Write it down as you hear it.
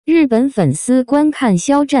日本粉丝观看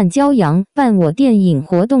肖战骄阳伴我电影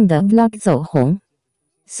活动的 Vlog 走红。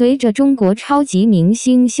随着中国超级明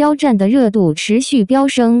星肖战的热度持续飙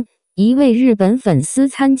升，一位日本粉丝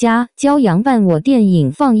参加骄阳伴我电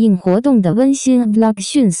影放映活动的温馨 Vlog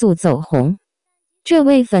迅速走红。这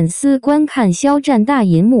位粉丝观看肖战大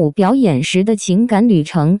银幕表演时的情感旅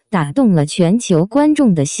程，打动了全球观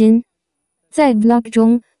众的心。在 Vlog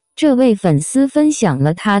中，这位粉丝分享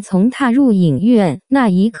了他从踏入影院那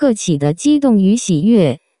一刻起的激动与喜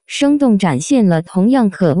悦，生动展现了同样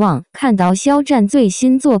渴望看到肖战最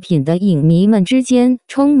新作品的影迷们之间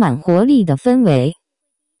充满活力的氛围。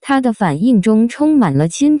他的反应中充满了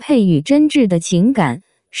钦佩与真挚的情感，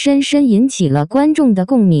深深引起了观众的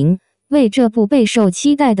共鸣，为这部备受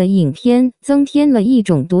期待的影片增添了一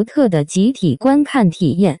种独特的集体观看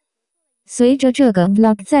体验。随着这个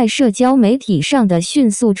Vlog 在社交媒体上的迅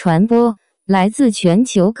速传播，来自全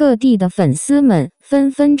球各地的粉丝们纷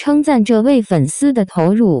纷称赞这位粉丝的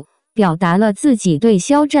投入，表达了自己对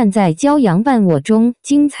肖战在骄阳伴我中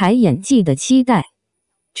精彩演技的期待。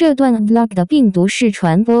这段 Vlog 的病毒式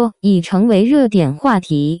传播已成为热点话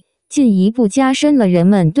题，进一步加深了人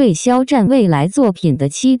们对肖战未来作品的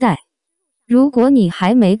期待。如果你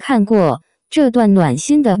还没看过这段暖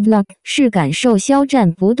心的 Vlog， 是感受肖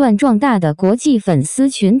战不断壮大的国际粉丝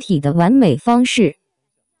群体的完美方式。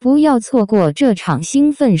不要错过这场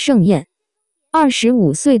兴奋盛宴。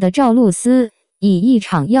25岁的赵露思以一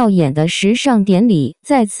场耀眼的时尚典礼，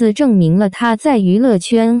再次证明了她在娱乐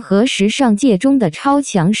圈和时尚界中的超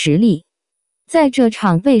强实力。在这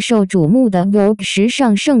场备受瞩目的 Vogue 时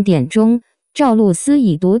尚盛典中，赵露思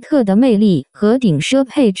以独特的魅力和顶奢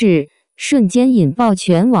配置，瞬间引爆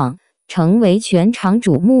全网，成为全场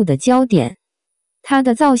瞩目的焦点。她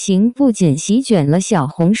的造型不仅席卷了小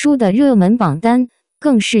红书的热门榜单，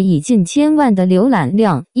更是以近千万的浏览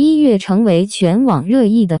量，一跃成为全网热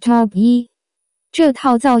议的 Top 1。这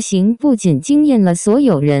套造型不仅惊艳了所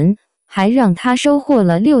有人，还让她收获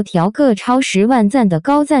了6条各超10万赞的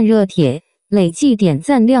高赞热帖，累计点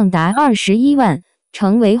赞量达21万，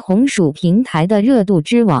成为红薯平台的热度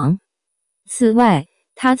之王。此外，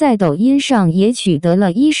她在抖音上也取得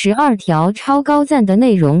了12条超高赞的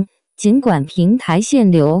内容，尽管平台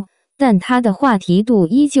限流，但她的话题度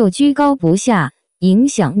依旧居高不下，影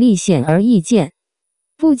响力显而易见。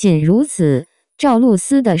不仅如此，赵露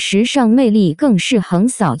思的时尚魅力更是横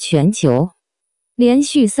扫全球。连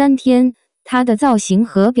续3天，她的造型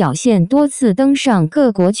和表现多次登上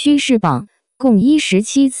各国趋势榜，共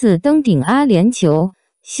17次登顶阿联酋、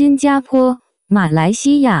新加坡、马来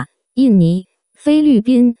西亚、印尼、菲律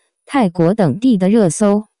宾、泰国等地的热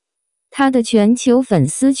搜。她的全球粉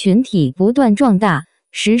丝群体不断壮大，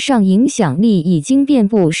时尚影响力已经遍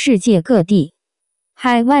布世界各地。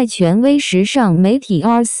海外权威时尚媒体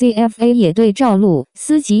RCFA 也对赵露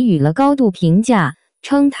思给予了高度评价，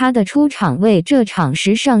称她的出场为这场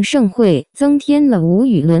时尚盛会增添了无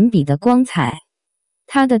与伦比的光彩。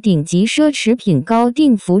她的顶级奢侈品高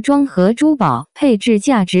定服装和珠宝配置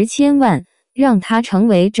价值千万，让她成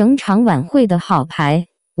为整场晚会的好牌，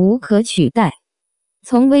无可取代。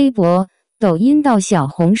从微博、抖音到小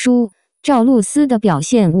红书，赵露思的表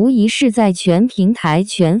现无疑是在全平台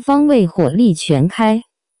全方位火力全开。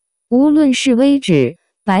无论是微指、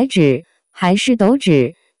白指还是抖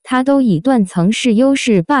指，她都以断层式优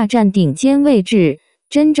势霸占顶尖位置，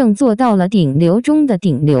真正做到了顶流中的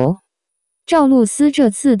顶流。赵露思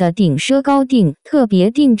这次的顶奢高定特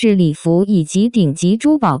别定制礼服以及顶级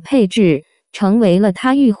珠宝配置，成为了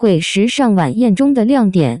她与会时尚晚宴中的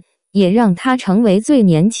亮点，也让她成为最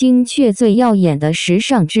年轻却最耀眼的时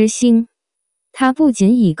尚之星。她不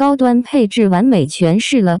仅以高端配置完美诠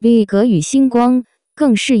释了逼格与星光，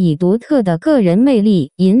更是以独特的个人魅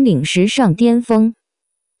力引领时尚巅峰。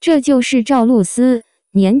这就是赵露思，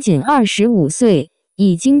年仅25岁，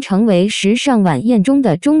已经成为时尚晚宴中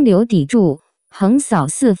的中流砥柱，横扫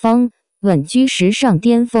四方，稳居时尚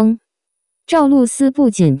巅峰。赵露思不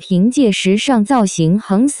仅凭借时尚造型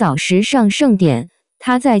横扫时尚盛典，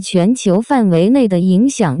她在全球范围内的影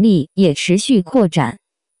响力也持续扩展。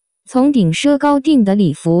从顶奢高定的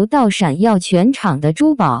礼服到闪耀全场的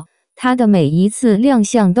珠宝，她的每一次亮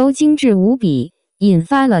相都精致无比，引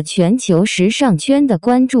发了全球时尚圈的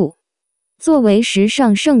关注。作为时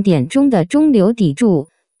尚盛典中的中流砥柱，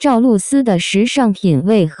赵露思的时尚品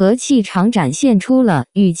味和气场展现出了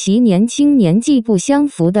与其年轻年纪不相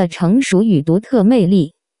符的成熟与独特魅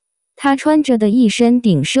力。她穿着的一身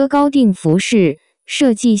顶奢高定服饰，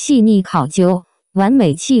设计细腻考究，完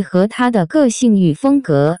美契合她的个性与风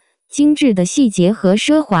格。精致的细节和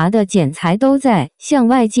奢华的剪裁都在向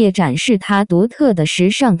外界展示她独特的时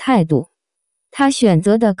尚态度。他选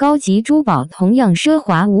择的高级珠宝同样奢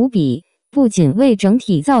华无比，不仅为整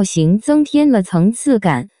体造型增添了层次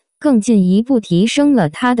感，更进一步提升了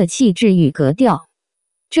他的气质与格调。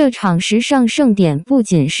这场时尚盛典不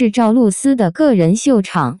仅是赵露思的个人秀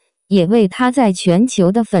场，也为他在全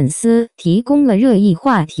球的粉丝提供了热议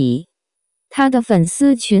话题。他的粉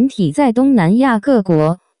丝群体在东南亚各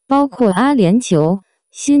国，包括阿联酋、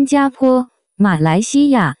新加坡、马来西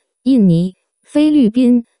亚、印尼、菲律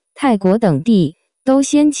宾、泰国等地，都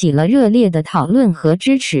掀起了热烈的讨论和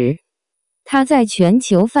支持。他在全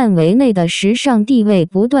球范围内的时尚地位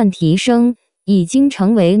不断提升，已经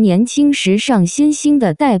成为年轻时尚新星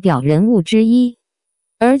的代表人物之一。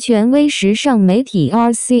而权威时尚媒体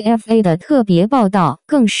RCFA 的特别报道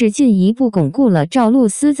更是进一步巩固了赵露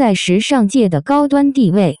思在时尚界的高端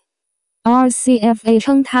地位。RCFA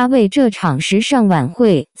称她为这场时尚晚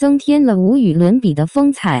会增添了无与伦比的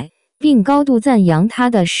风采，并高度赞扬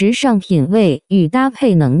她的时尚品味与搭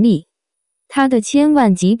配能力。她的千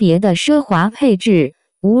万级别的奢华配置，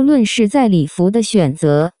无论是在礼服的选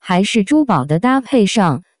择还是珠宝的搭配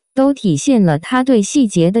上，都体现了他对细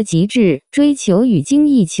节的极致追求与精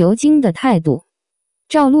益求精的态度。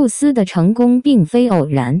赵露思的成功并非偶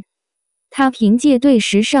然，她凭借对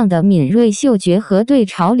时尚的敏锐嗅觉和对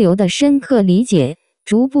潮流的深刻理解，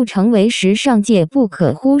逐步成为时尚界不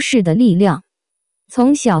可忽视的力量。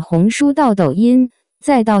从小红书到抖音，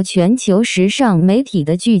再到全球时尚媒体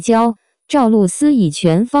的聚焦，赵露思以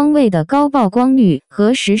全方位的高曝光率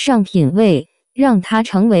和时尚品味，让她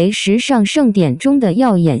成为时尚盛典中的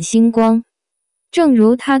耀眼星光。正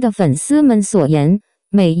如她的粉丝们所言，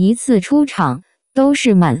每一次出场都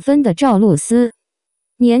是满分的赵露思。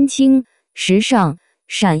年轻、时尚、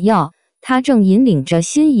闪耀，她正引领着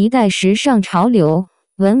新一代时尚潮流，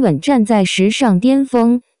稳稳站在时尚巅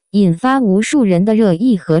峰，引发无数人的热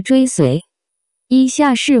议和追随。以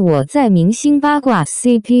下是我在明星八卦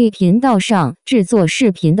CP 频道上制作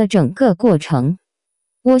视频的整个过程。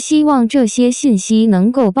我希望这些信息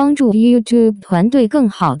能够帮助 YouTube 团队更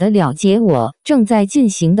好地了解我正在进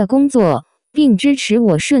行的工作，并支持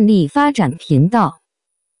我顺利发展频道。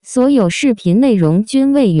所有视频内容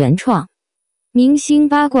均为原创。明星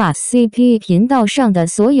八卦 CP 频道上的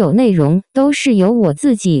所有内容都是由我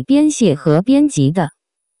自己编写和编辑的。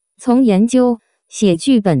从研究、写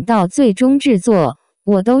剧本到最终制作，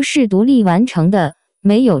我都是独立完成的，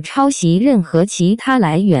没有抄袭任何其他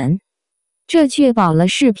来源。这确保了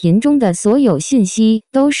视频中的所有信息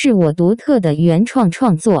都是我独特的原创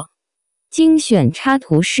创作。精选插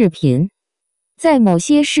图视频。在某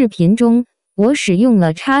些视频中，我使用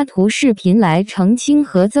了插图视频来澄清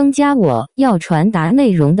和增加我要传达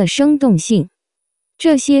内容的生动性。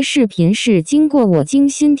这些视频是经过我精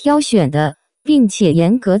心挑选的，并且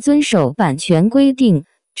严格遵守版权规定，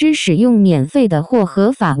只使用免费的或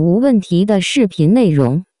合法无问题的视频内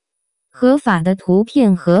容。合法的图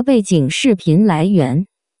片和背景视频来源。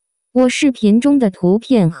我视频中的图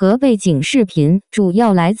片和背景视频主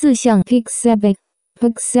要来自像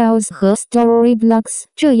Pixabay、Pixels 和 Storyblocks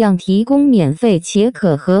这样提供免费且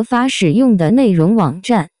可合法使用的内容网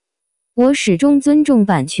站。我始终尊重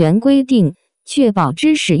版权规定，确保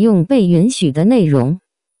只使用被允许的内容。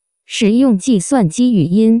使用计算机语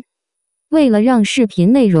音。为了让视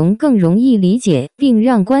频内容更容易理解，并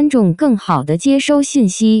让观众更好地接收信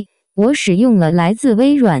息，我使用了来自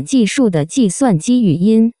微软技术的计算机语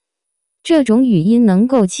音。这种语音能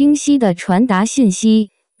够清晰地传达信息，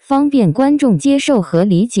方便观众接受和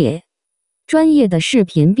理解。专业的视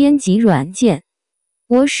频编辑软件。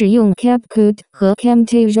我使用 CapCut 和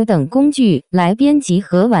Camtasia 等工具来编辑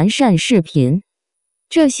和完善视频。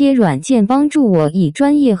这些软件帮助我以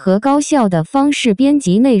专业和高效的方式编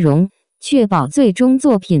辑内容，确保最终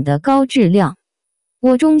作品的高质量。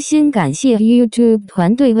我衷心感谢 YouTube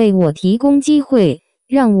团队为我提供机会，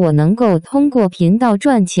让我能够通过频道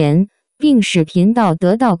赚钱，并使频道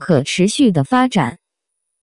得到可持续的发展。